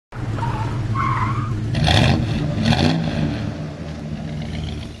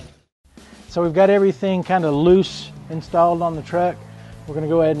So we've got everything kind of loose installed on the truck. We're going to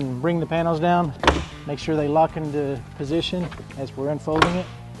go ahead and bring the panels down, make sure they lock into position as we're unfolding it.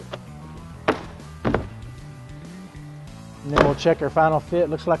 And then we'll check our final fit.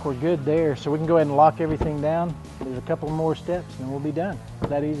 Looks like we're good there. So we can go ahead and lock everything down. There's a couple more steps and we'll be done. It's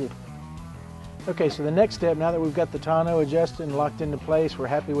that easy. Okay, so the next step, now that we've got the tonneau adjusted and locked into place, we're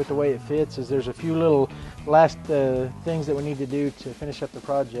happy with the way it fits, is there's a few little last things that we need to do to finish up the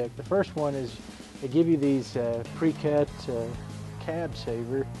project. The first one is they give you these pre-cut cab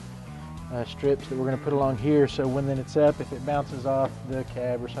saver strips that we're going to put along here, so when then it's up, if it bounces off the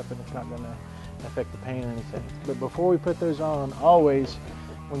cab or something, it's not going to affect the paint or anything. But before we put those on, always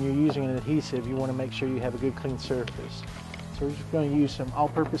when you're using an adhesive, you want to make sure you have a good clean surface. So we're just going to use some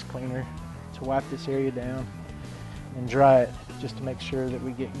all-purpose cleaner to wipe this area down and dry it, just to make sure that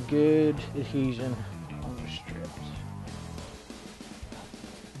we get good adhesion on the strips.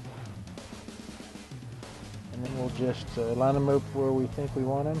 And then we'll just line them up where we think we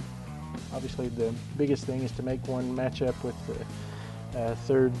want them. Obviously the biggest thing is to make one match up with the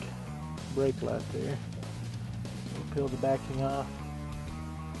third brake light there. So we'll peel the backing off,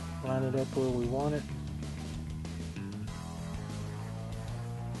 line it up where we want it.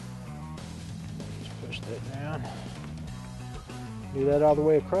 Just push that down. Do that all the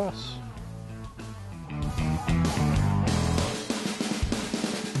way across.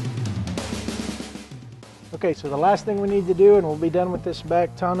 Okay, so the last thing we need to do, and we'll be done with this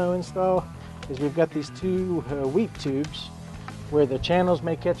back tonneau install, is we've got these two weep tubes where the channels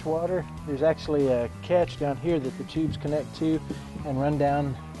may catch water. There's actually a catch down here that the tubes connect to and run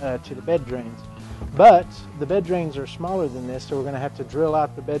down to the bed drains. But the bed drains are smaller than this, so we're going to have to drill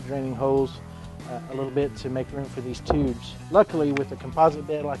out the bed draining holes a little bit to make room for these tubes. Luckily, with a composite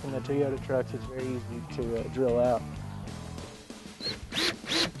bed like in the Toyota trucks, it's very easy to drill out.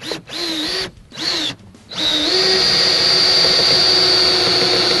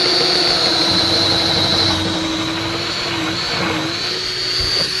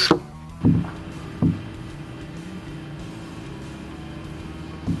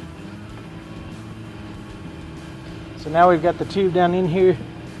 So now we've got the tube down in here.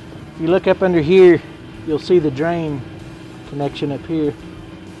 If you look up under here, you'll see the drain connection up here.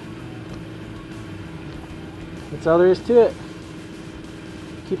 That's all there is to it.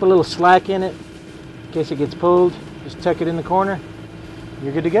 Keep a little slack in it in case it gets pulled. Just tuck it in the corner.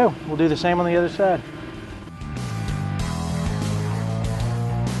 You're good to go. We'll do the same on the other side.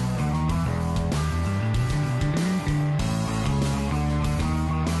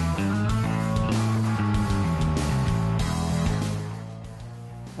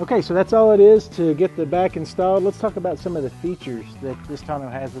 Okay, so that's all it is to get the back installed. Let's talk about some of the features that this tonneau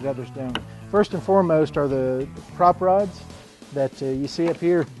has that others don't. First and foremost are the prop rods that you see up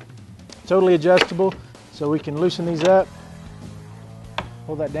here. Totally adjustable, so we can loosen these up,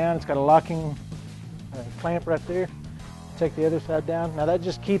 pull that down. It's got a locking clamp right there. Take the other side down. Now that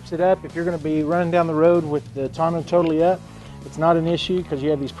just keeps it up. If you're going to be running down the road with the tonneau totally up, it's not an issue because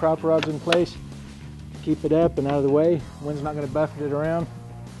you have these prop rods in place. Keep it up and out of the way. Wind's not going to buffet it around.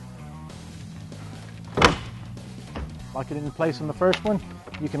 Lock it into place on the first one.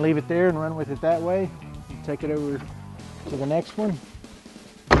 You can leave it there and run with it that way. You take it over to the next one,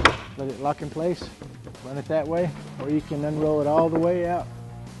 let it lock in place, run it that way, or you can unroll it all the way out.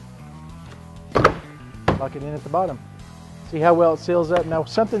 Lock it in at the bottom. See how well it seals up? Now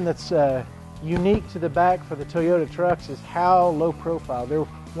something that's unique to the back for the Toyota trucks is how low profile. They're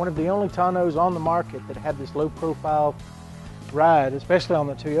one of the only tonneaus on the market that have this low profile ride, especially on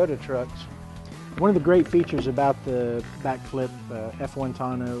the Toyota trucks. One of the great features about the BAKFlip F1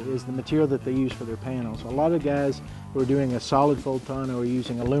 tonneau is the material that they use for their panels. A lot of guys who are doing a solid fold tonneau are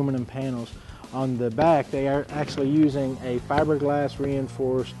using aluminum panels. On the back, they are actually using a fiberglass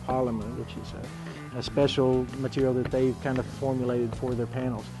reinforced polymer, which is a special material that they've kind of formulated for their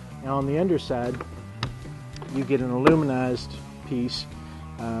panels. Now on the underside, you get an aluminized piece,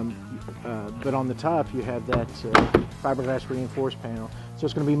 but on the top you have that fiberglass reinforced panel. So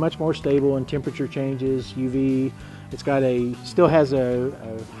it's going to be much more stable in temperature changes, UV. It's got still has a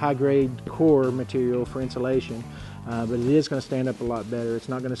high-grade core material for insulation, but it is going to stand up a lot better. It's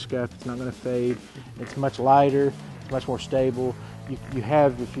not going to scuff, it's not going to fade. It's much lighter, it's much more stable. You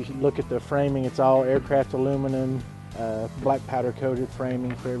have, if you look at the framing, it's all aircraft aluminum, black powder coated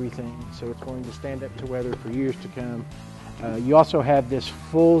framing for everything. So it's going to stand up to weather for years to come. You also have this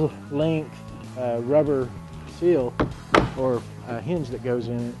full-length rubber seal or hinge that goes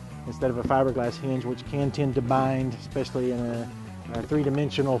in it instead of a fiberglass hinge, which can tend to bind, especially in a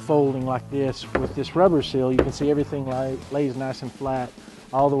three-dimensional folding like this. With this rubber seal, you can see everything lays nice and flat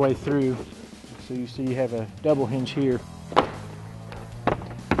all the way through. So you see you have a double hinge here.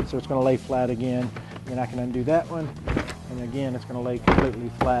 So it's going to lay flat again. Then I can undo that one, and again it's going to lay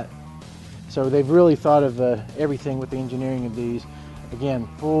completely flat. So they've really thought of everything with the engineering of these. Again,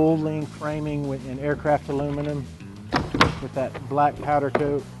 full length framing in aircraft aluminum with that black powder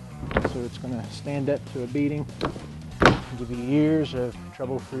coat. So it's going to stand up to a beating and give you years of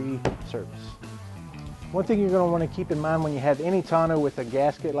trouble-free service. One thing you're going to want to keep in mind when you have any tonneau with a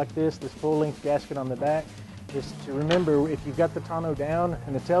gasket like this full-length gasket on the back, is to remember if you've got the tonneau down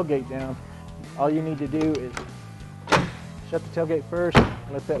and the tailgate down, all you need to do is shut the tailgate first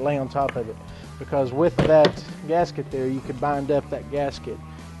and let that lay on top of it. Because with that gasket there, you could bind up that gasket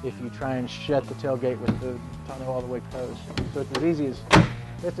if you try and shut the tailgate with the tonneau all the way closed. So it's as easy as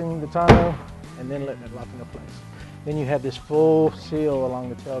lifting the tonneau and then letting it lock into place. Then you have this full seal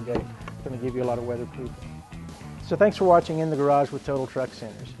along the tailgate. It's going to give you a lot of weatherproofing. So thanks for watching In the Garage with Total Truck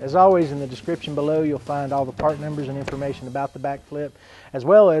Centers. As always, in the description below, you'll find all the part numbers and information about the BAKFlip, as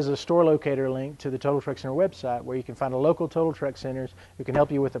well as a store locator link to the Total Truck Center website, where you can find a local Total Truck Centers who can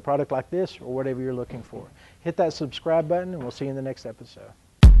help you with a product like this or whatever you're looking for. Hit that subscribe button, and we'll see you in the next episode.